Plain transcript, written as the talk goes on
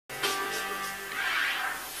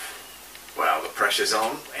Pressure's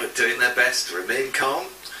on, but doing their best to remain calm.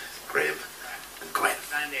 Graham and Gwen.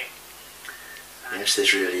 Yes,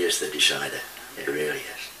 this really is the decider. It really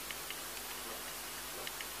is.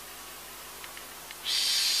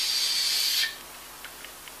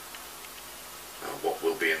 Well, what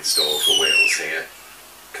will be in store for Wales here?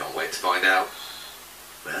 Can't wait to find out.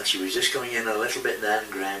 Well, she was just going in a little bit then.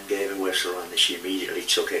 Graham gave a whistle and she immediately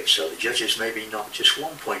took it. So the judges maybe knocked just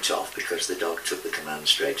 1 point off because the dog took the command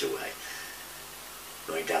straight away.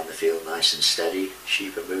 Going down the field nice and steady.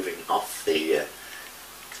 Sheep are moving off the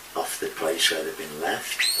place where they've been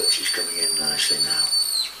left, but she's coming in nicely now,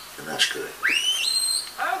 and that's good.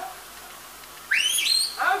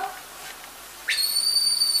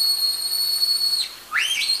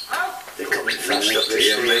 They're coming fast up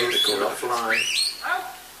this field, they're offline.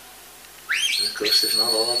 And of course there's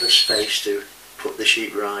not a lot of space to put the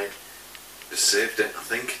sheep right. Just saved it, I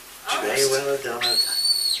think. May well have done it.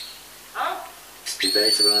 It's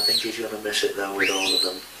debatable. I think he's going to miss it though with all of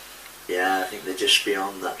them. Yeah, I think they're just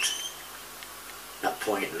beyond that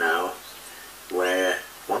point now where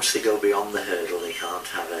once they go beyond the hurdle they can't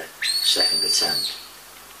have a second attempt.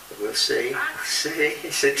 But we'll see. See,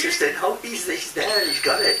 it's interesting. Oh, he's there, he's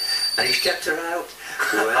got it. And he's kept her out.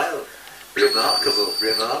 Well, remarkable,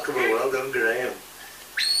 remarkable. Well done, Graham.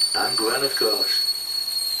 And Gwen, of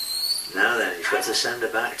course. Now then, he's got to send her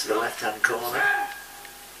back to the left-hand corner.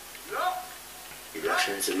 He's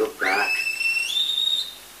asking her to look back.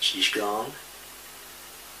 She's gone.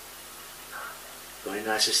 Going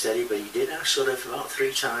nice and steady, but he did ask sort of about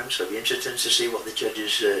 3 times, so it'll be interesting to see what the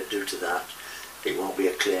judges do to that. It won't be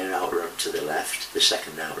a clear outrun to the left, the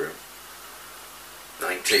second outrun.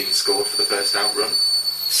 19 scored for the first outrun.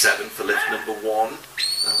 7 for lift number 1. Well,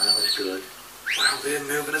 that was good. Wow, they're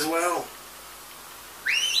moving as well.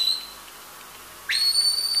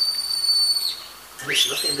 And it's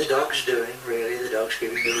nothing the dog's doing, really. The dog's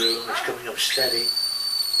giving the room. It's coming up steady.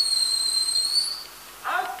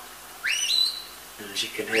 And as you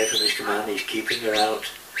can hear from his command, he's keeping her out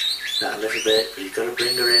that little bit. But he's got to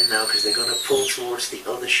bring her in now because they're going to pull towards the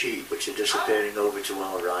other sheep, which are disappearing over to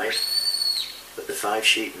our right. But the 5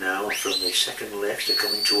 sheep now from the second lift are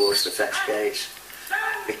coming towards the fetch gate.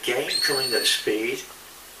 Again coming at speed.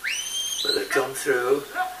 But they've come through.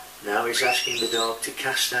 Now he's asking the dog to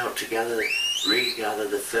cast out to regather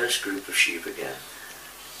the first group of sheep again.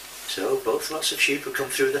 So both lots of sheep have come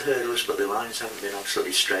through the hurdles, but the lines haven't been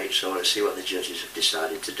absolutely straight, so let's see what the judges have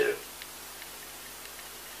decided to do.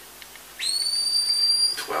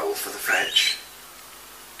 12 for the fetch.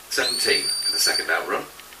 17 for the second outrun.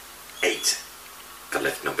 8 for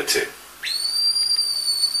lift number 2.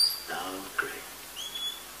 Oh, great.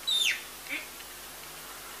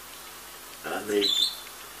 And the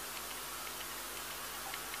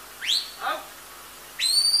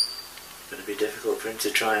going to be difficult for him to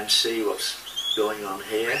try and see what's going on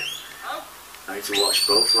here. Having to watch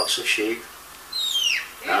both lots of sheep.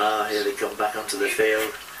 Ah, here they come back onto the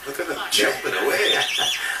field. Look at them jumping away.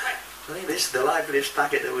 I think this is the liveliest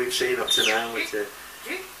packet that we've seen up to now.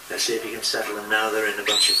 Let's see if he can settle them now. They're in a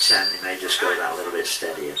bunch of 10. They may just go that little bit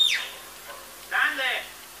steadier.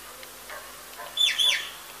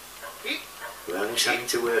 Well, he's having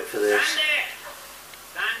to work for this.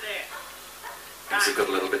 Things have got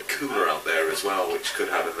a little bit cooler out there as well, which could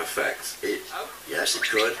have an effect. Yes, it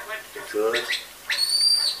could. It could.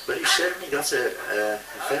 But he's certainly got a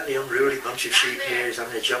fairly unruly bunch of sheep here. He's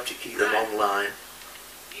having a job to keep them online.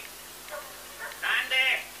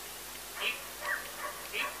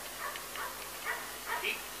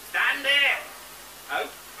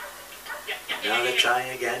 Now they're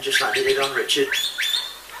trying again, just like they did on Richard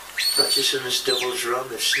Hutchison's doubles run.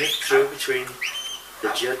 They've sneaked through between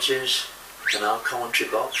the judges and our commentary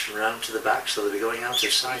box and round to the back, so they'll be going out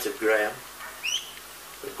of sight of Graham.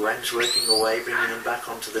 But Gwen's working away, bringing them back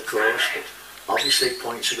onto the course, but obviously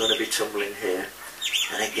points are going to be tumbling here.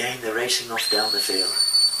 And again they're racing off down the field.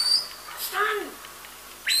 Stand!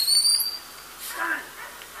 Stand!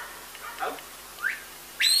 Oh.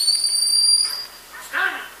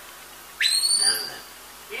 Stand! Now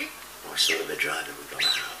then, what sort of a driver we're going to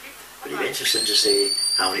have? But it'll be interesting to see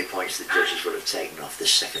how many points the judges would have taken off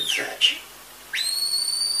this second fetch.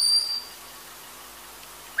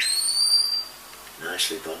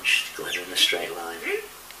 Nicely bunched, going in a straight line.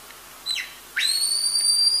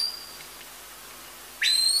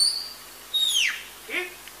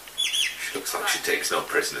 She looks like she takes no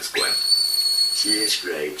prisoners, Gwen. She is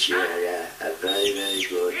great, yeah. A very, very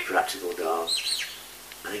good, practical dog.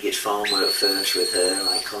 I think it's farm work first with her,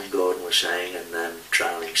 like Colin Gordon was saying, and then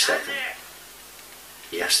trialling second.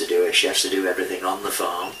 She has to do everything on the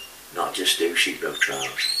farm, not just do sheepdog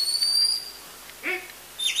trials.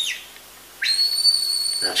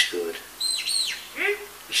 That's good.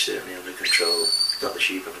 He's certainly under control. Got the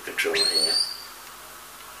sheep under control here.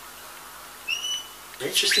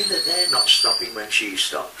 Interesting that they're not stopping when she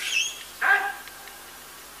stops.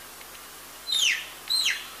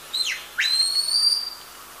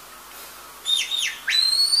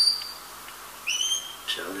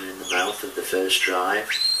 So they're in the mouth of the first drive,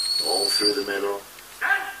 all through the middle.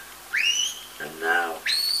 And now,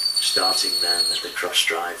 starting then at the cross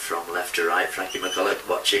drive from left to right, Frankie McCulloch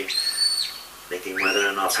watching, thinking whether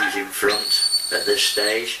or not he's in front at this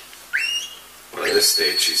stage. Well, at this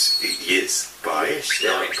stage, he is by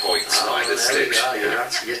 9 points by this stage.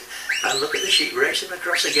 And look at the sheep racing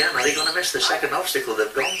across again. Are they going to miss the second obstacle?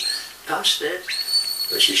 They've gone past it,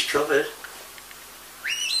 but she's covered.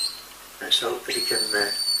 Let's hope that he can.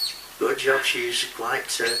 Good job. She's quite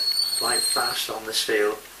fast on this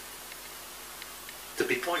field. There'll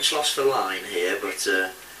be points lost for line here, but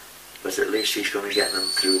at least he's going to get them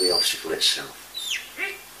through the obstacle itself.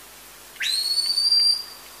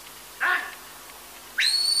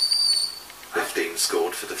 15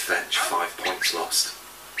 scored for the fetch, 5 points lost.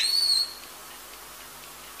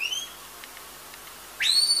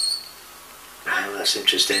 Well, that's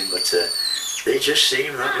interesting, but they just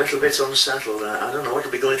seem that little bit unsettled. I don't know what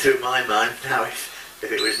will be going through my mind now if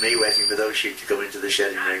it was me waiting for those sheep to come into the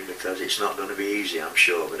shedding ring, because it's not going to be easy, I'm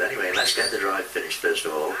sure. But anyway, let's get the drive finished first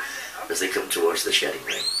of all as they come towards the shedding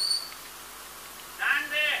ring.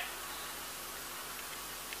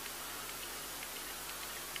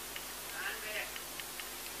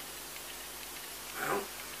 Well,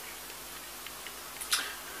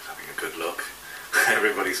 having a good look.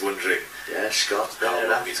 Everybody's wondering Scott, how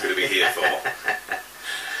long he's going to be here for.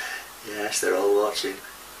 Yes, they're all watching.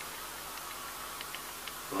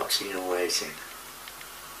 Watching and waiting.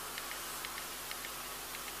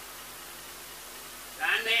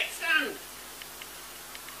 Stand.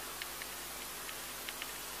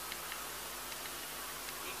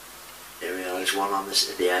 Here we are, there's one on this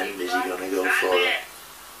at the end. Is he going to go for it?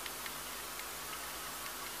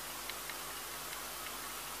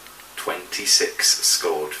 26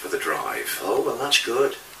 scored for the drive. Oh, well, that's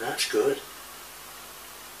good. That's good.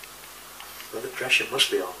 Well, the pressure must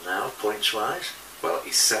be on now, points-wise. Well,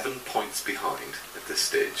 he's 7 points behind at this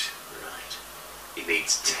stage. Right. He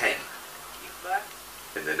needs 10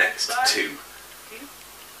 in the next 2.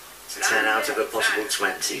 10 out of a possible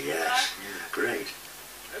 20, yes. Yeah, great.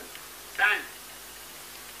 Stand.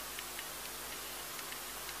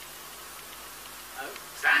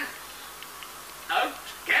 Stand. Out.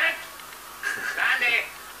 Get it. Stand there.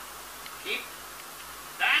 Keep.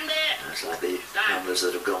 Stand there. That's like the handlers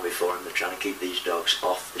that have gone before him. They're trying to keep these dogs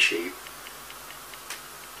off the sheep.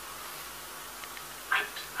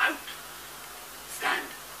 Out. Stand.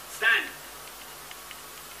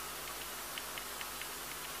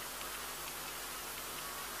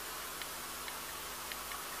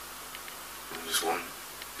 And there's one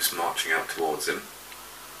just marching out towards him.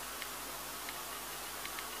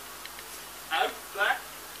 Out. Back.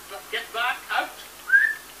 Get back. Out.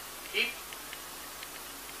 Keep.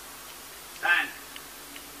 Stand.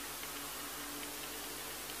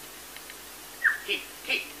 Keep.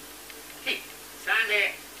 Stand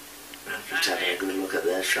there. I'm just having a good look at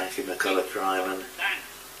this. Frankie McCulloch driving. Stand.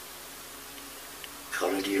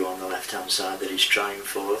 Collie on the left-hand side that he's trying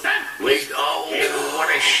for. Stand. Oh, what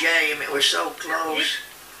a shame. It was so close.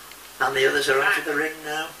 And the others are out of the ring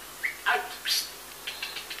now. Out.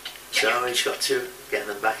 So he's got to get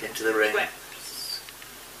them back into the ring. Gwen.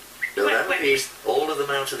 So that would be all of them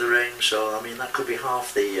out of the ring. So I mean that could be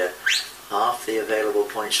half the available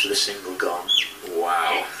points for the single gone.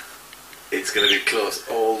 Wow. It's going to be close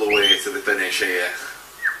all the way to the finish here.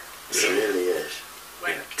 It really is.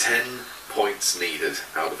 Yeah, 10 points needed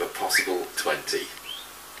out of a possible 20.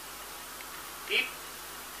 Keep.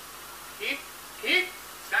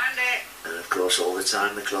 Stand there. And of course all the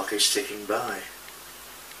time the clock is ticking by.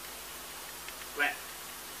 Gwen.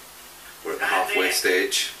 We're at the halfway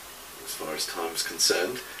stage as far as time's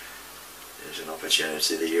concerned. There's an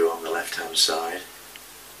opportunity, the U on the left-hand side.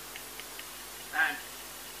 Stand.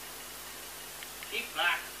 Keep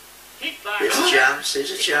back. There's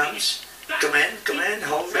a chance. Come in,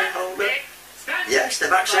 hold it. Yes,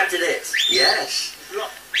 they've accepted it. Yes.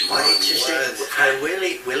 Quite interesting.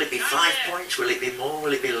 Will it be 5 points? Will it be more?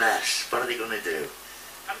 Will it be less? What are they going to do?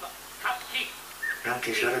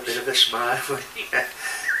 Frankie's got a bit of a smile.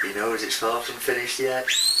 He knows it's far from finished yet.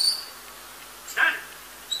 Stand.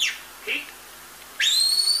 Keep.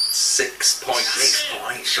 6 points. 6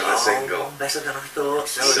 points. For the single. better than I thought.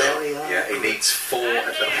 So there we are. Yeah, he needs 4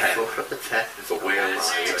 at the pen 4 at the pen. for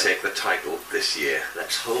Wales to take the title this year.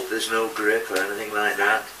 Let's hope there's no grip or anything like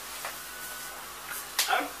that.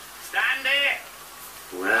 Out. Stand there.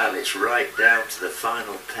 Well, it's right down to the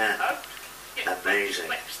final pen. Out.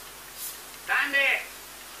 Amazing. Stand there.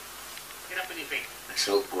 Get up on your feet. Let's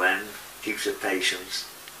hope Gwen keeps her patience.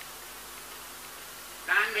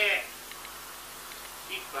 Stand there.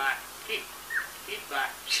 Keep back. Keep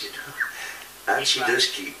back. And she does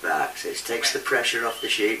keep back, so it takes the pressure off the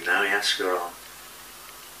sheep. Now he asks her on.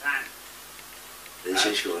 Stand. This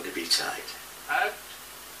is going to be tight. Out.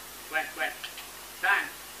 Gwen. Stand.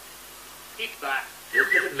 Keep back. A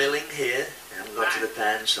little bit of milling here. They haven't got to the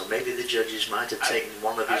pen, so maybe the judges might have taken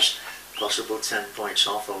one of his possible 10 points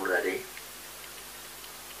off already.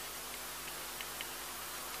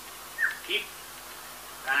 Keep.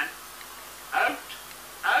 Stand. Out.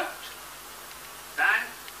 Stand.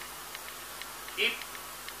 Keep.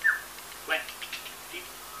 Gwen. Keep.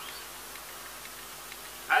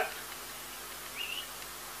 Out.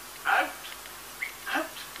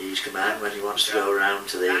 His command when he wants to go around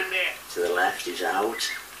to the left is out.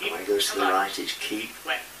 And when he goes to the right it's keep.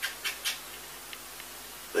 Gwen.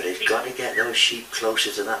 But he's got to get those sheep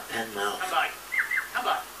closer to that pen mouth. Come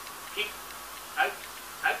by. Keep. Out.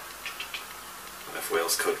 And if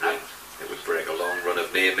Wales could win, it would break a long run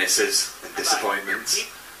of near misses and disappointments.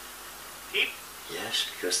 Keep. Yes,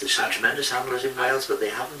 because there's some tremendous handlers in Wales, but they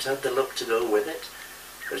haven't had the luck to go with it.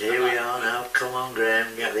 But here we are now. Come on,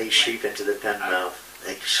 Graham, get these sheep into the pen mouth.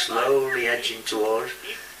 They're slowly edging towards.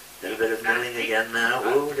 A little bit of milling again now.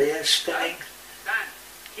 Oh dear, spinning.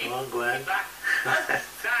 Come on, Gwen.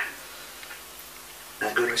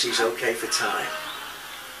 Thank goodness he's okay for time.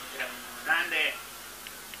 Stand there.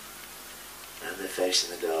 And they're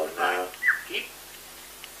facing the door now. Keep.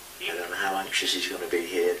 I don't know how anxious he's going to be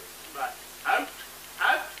here. Out.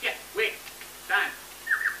 Yeah. Wait. Stand.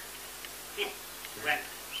 Keep. Gwen.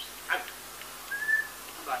 Out.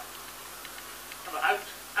 Come on.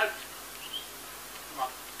 Out. Come on.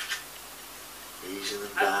 Easing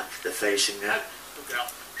them back. They're facing her. Out. Good girl.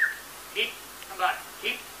 Keep. Come back.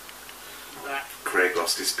 Keep. Come back. Craig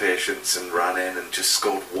lost his patience and ran in and just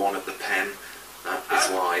scored 1 at the pen. That is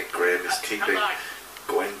why Graham is keeping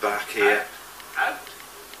Gwen back here. Out.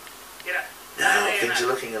 Get up. Now things are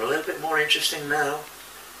looking a little bit more interesting now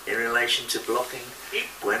in relation to blocking.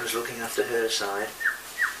 Gwen's looking after her side.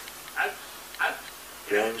 Out.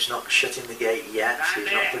 Graham's not shutting the gate yet.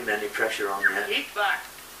 He's not putting any pressure on yet. Keep back.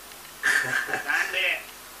 Stand there.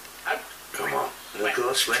 Out. Come on. And of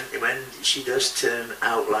course, when she does turn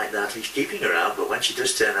out like that, he's keeping her out, but when she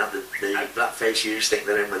does turn out, the black-faced ewes think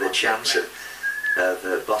they're in with a chance of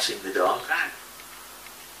bossing the dog. Stand.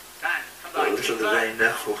 Come But back. little do they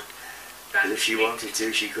know that if she wanted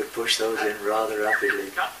to, she could push those in rather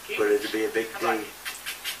rapidly, but it'd be a big D.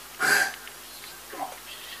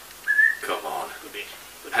 Come on.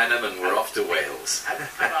 Penham and we're off to Wales.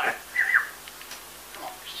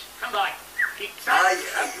 Come by. Keep.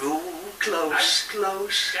 Ooh, close.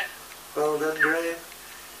 Well done, Graham.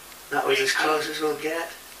 That was as close as we'll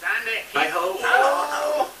get. Stand there. I hope.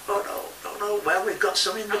 Oh no. Well, we've got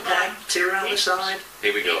some in the pen. 2 around the side.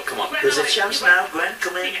 Here we go. Come on. There's a chance now, Gwen.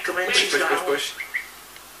 Come in. She's gone. Push.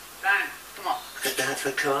 Stand. Come on. Look at that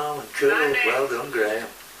for calm and cool. Well done, Graham.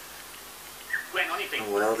 Gwen, on your feet.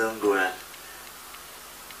 And well done, Gwen.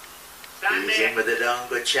 Stand He's there. in with a darn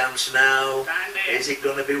good chance now. Stand there. Is it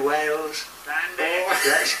going to be Wales? Stand there.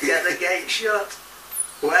 Let's get the gate shut.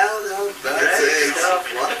 Well done. That's Great it. stuff.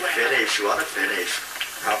 What a finish.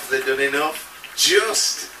 Have they done enough?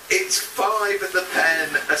 Just. It's 5 at the pen.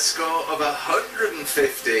 A score of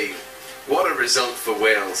 115. What a result for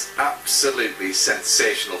Wales. Absolutely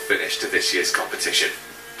sensational finish to this year's competition.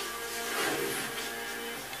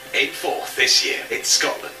 In 4th this year, it's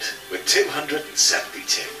Scotland with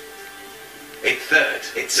 272. In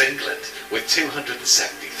 3rd, it's England with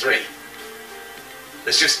 273.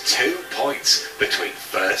 There's just 2 points between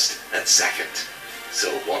 1st and 2nd.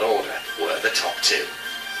 So what order were the top 2?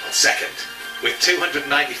 On 2nd, with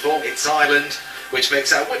 294, it's Ireland, which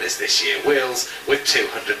makes our winners this year, Wales, with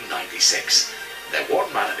 296. They're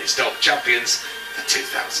one man and his dog champions for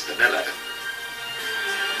 2011.